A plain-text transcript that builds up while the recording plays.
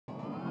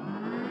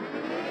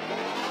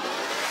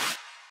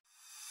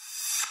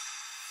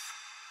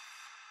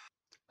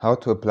How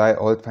to apply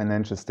old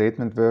financial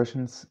statement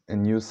versions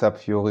in new SAP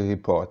Fiori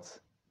reports.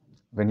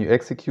 When you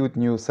execute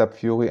new SAP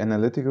Fiori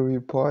analytical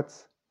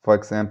reports, for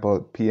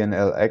example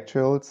P&L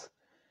actuals,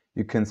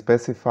 you can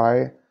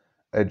specify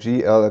a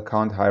GL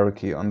account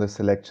hierarchy on the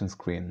selection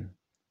screen.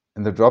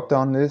 In the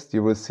drop-down list,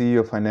 you will see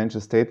your financial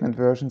statement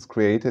versions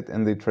created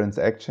in the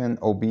transaction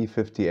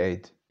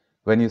OB58.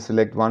 When you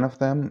select one of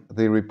them,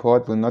 the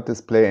report will not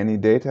display any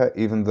data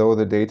even though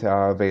the data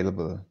are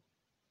available.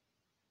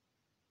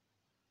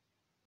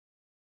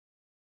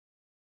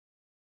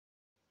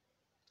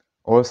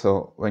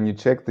 Also, when you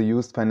check the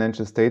used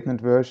financial statement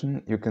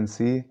version, you can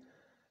see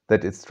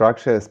that its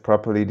structure is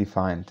properly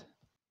defined.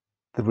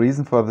 The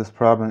reason for this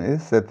problem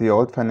is that the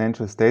old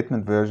financial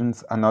statement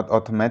versions are not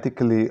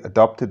automatically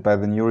adopted by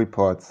the new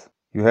reports.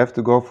 You have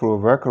to go through a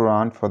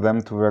workaround for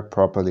them to work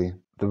properly.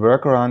 The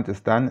workaround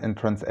is done in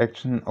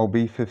transaction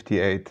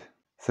OB58.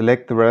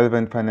 Select the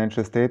relevant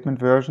financial statement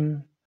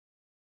version,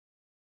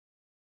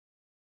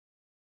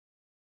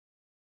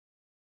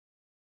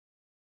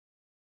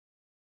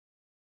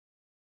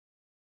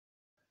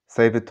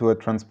 save it to a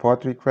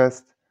transport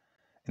request,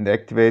 and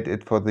activate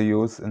it for the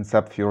use in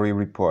SAP Fiori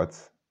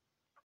reports.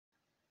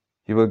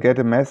 You will get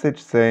a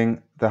message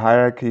saying the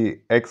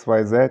hierarchy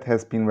XYZ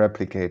has been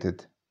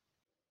replicated.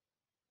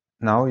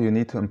 Now you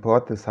need to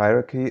import this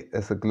hierarchy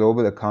as a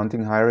global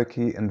accounting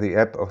hierarchy in the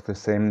app of the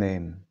same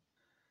name.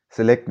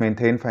 Select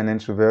Maintain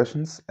Financial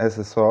Versions as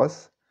a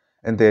source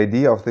and the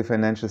ID of the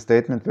financial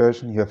statement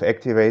version you have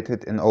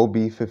activated in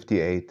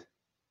OB58.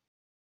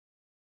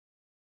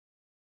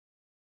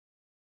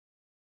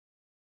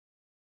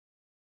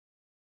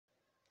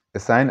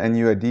 Assign a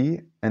new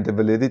ID and a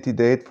validity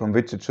date from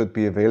which it should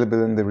be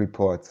available in the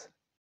reports.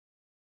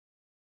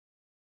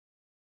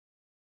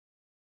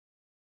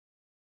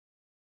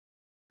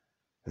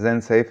 Then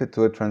save it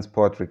to a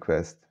transport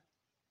request.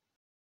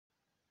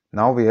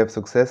 Now we have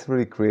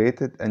successfully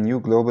created a new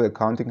global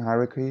accounting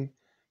hierarchy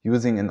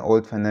using an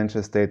old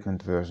financial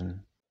statement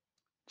version.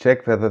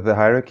 Check whether the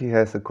hierarchy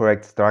has the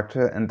correct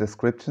structure and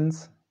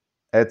descriptions,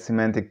 add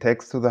semantic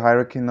text to the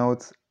hierarchy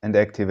nodes and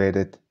activate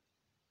it.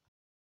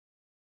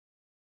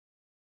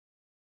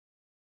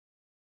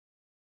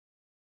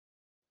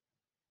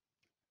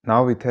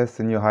 Now we test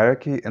the new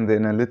hierarchy in the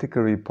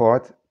analytical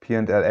report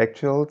P&L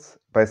Actuals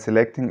by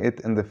selecting it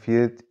in the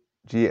field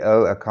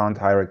GL Account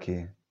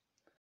Hierarchy.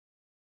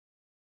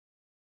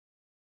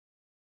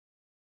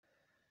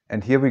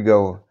 And here we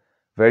go.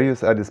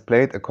 Values are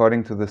displayed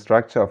according to the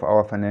structure of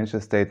our financial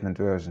statement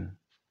version.